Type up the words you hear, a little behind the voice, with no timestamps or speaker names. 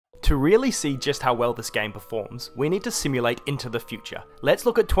To really see just how well this game performs, we need to simulate into the future. Let's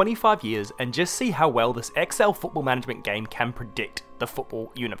look at 25 years and just see how well this Excel football management game can predict the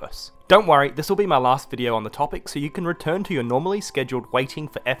football universe. Don't worry, this will be my last video on the topic, so you can return to your normally scheduled waiting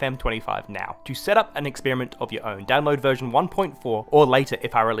for FM25 now to set up an experiment of your own. Download version 1.4 or later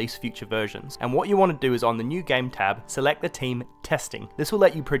if I release future versions. And what you want to do is on the new game tab, select the team testing. This will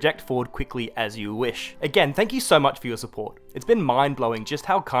let you project forward quickly as you wish. Again, thank you so much for your support. It's been mind-blowing just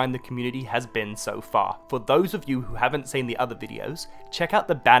how kind the community has been so far. For those of you who haven't seen the other videos, check out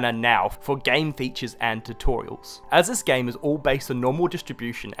the banner now for game features and tutorials. As this game is all based on normal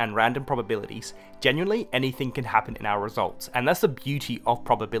distribution and random probabilities, genuinely anything can happen in our results, and that's the beauty of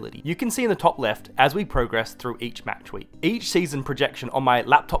probability. You can see in the top left as we progress through each match week. Each season projection on my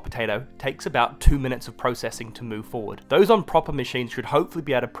laptop potato takes about 2 minutes of processing to move forward. Those on proper machines should hopefully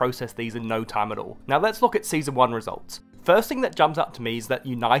be able to process these in no time at all. Now let's look at season 1 results. First thing that jumps out to me is that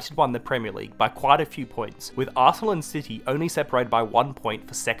United won the Premier League by quite a few points, with Arsenal and City only separated by 1 point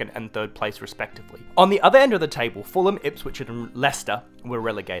for second and third place respectively. On the other end of the table, Fulham, Ipswich and Leicester were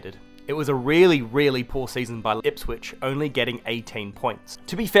relegated. It was a really poor season by Ipswich, only getting 18 points.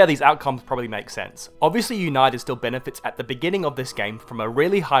 To be fair, these outcomes probably make sense. Obviously, United still benefits at the beginning of this game from a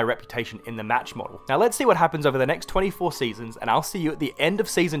really high reputation in the match model. Now let's see what happens over the next 24 seasons, and I'll see you at the end of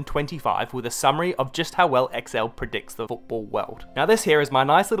season 25 with a summary of just how well Excel predicts the football world. Now this here is my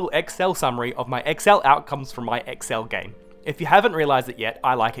nice little Excel summary of my Excel outcomes from my Excel game. If you haven't realised it yet,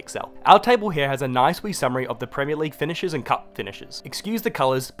 I like Excel. Our table here has a nice wee summary of the Premier League finishes and cup finishes. Excuse the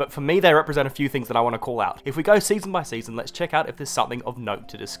colours, but for me they represent a few things that I want to call out. If we go season by season, let's check out if there's something of note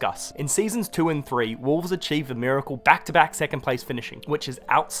to discuss. In seasons 2 and 3, Wolves achieved the miracle back-to-back second place finishing, which is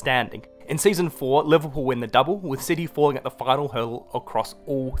outstanding. In season 4, Liverpool win the double, with City falling at the final hurdle across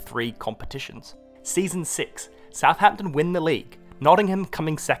all 3 competitions. Season 6, Southampton win the league, Nottingham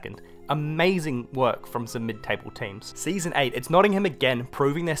coming second. Amazing work from some mid-table teams. Season 8, it's Nottingham again,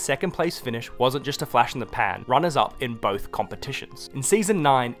 proving their second place finish wasn't just a flash in the pan, runners up in both competitions. In Season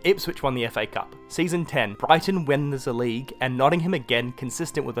 9, Ipswich won the FA Cup. Season 10, Brighton wins the league, and Nottingham again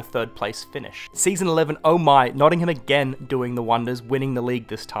consistent with a third place finish. Season 11, oh my, Nottingham again doing the wonders, winning the league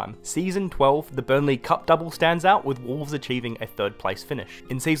this time. Season 12, the Burnley Cup double stands out, with Wolves achieving a third place finish.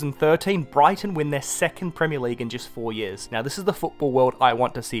 In Season 13, Brighton win their second Premier League in just 4 years. Now this is the football world I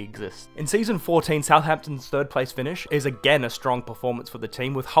want to see exist. In Season 14, Southampton's third place finish is again a strong performance for the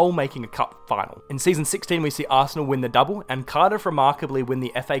team, with Hull making a cup final. In Season 16, we see Arsenal win the double, and Cardiff remarkably win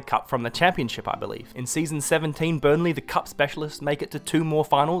the FA Cup from the Championship, I believe. In Season 17, Burnley, the cup specialists, make it to 2 more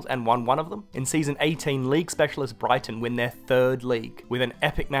finals and won one of them. In Season 18, league specialist Brighton win their 3rd league, with an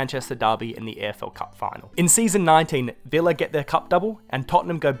epic Manchester derby in the EFL Cup final. In Season 19, Villa get their cup double, and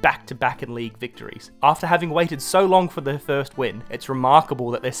Tottenham go back-to-back in league victories. After having waited so long for their first win, it's remarkable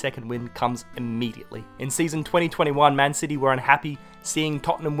that their second win comes immediately. In season 2021, Man City were unhappy seeing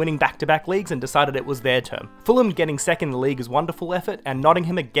Tottenham winning back-to-back leagues and decided it was their turn. Fulham getting second in the league is wonderful effort, and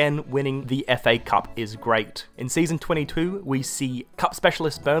Nottingham again winning the FA Cup is great. In season 22, we see cup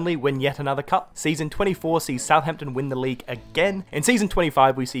specialist Burnley win yet another cup. Season 24 sees Southampton win the league again. In season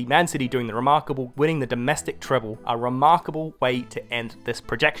 25, we see Man City doing the remarkable, winning the domestic treble, a remarkable way to end this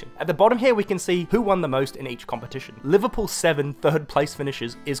projection. At the bottom here, we can see who won the most in each competition. Liverpool's 7 third place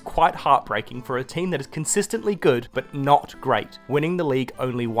finishes is quite heartbreaking for a team that is consistently good, but not great, winning the league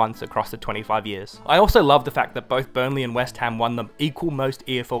only once across the 25 years. I also love the fact that both Burnley and West Ham won the equal most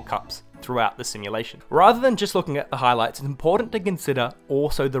EFL Cups throughout the simulation. Rather than just looking at the highlights, it's important to consider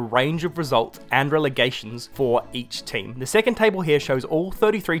also the range of results and relegations for each team. The second table here shows all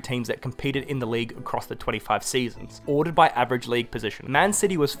 33 teams that competed in the league across the 25 seasons, ordered by average league position. Man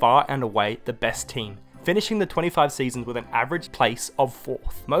City was far and away the best team, finishing the 25 seasons with an average place of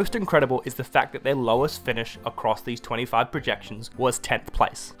 4th. Most incredible is the fact that their lowest finish across these 25 projections was 10th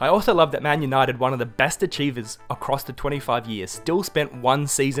place. I also love that Man United, one of the best achievers across the 25 years, still spent 1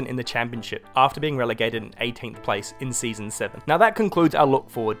 season in the Championship after being relegated in 18th place in season 7. Now that concludes our look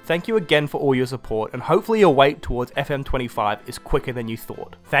forward. Thank you again for all your support, and hopefully your wait towards FM25 is quicker than you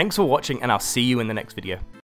thought. Thanks for watching, and I'll see you in the next video.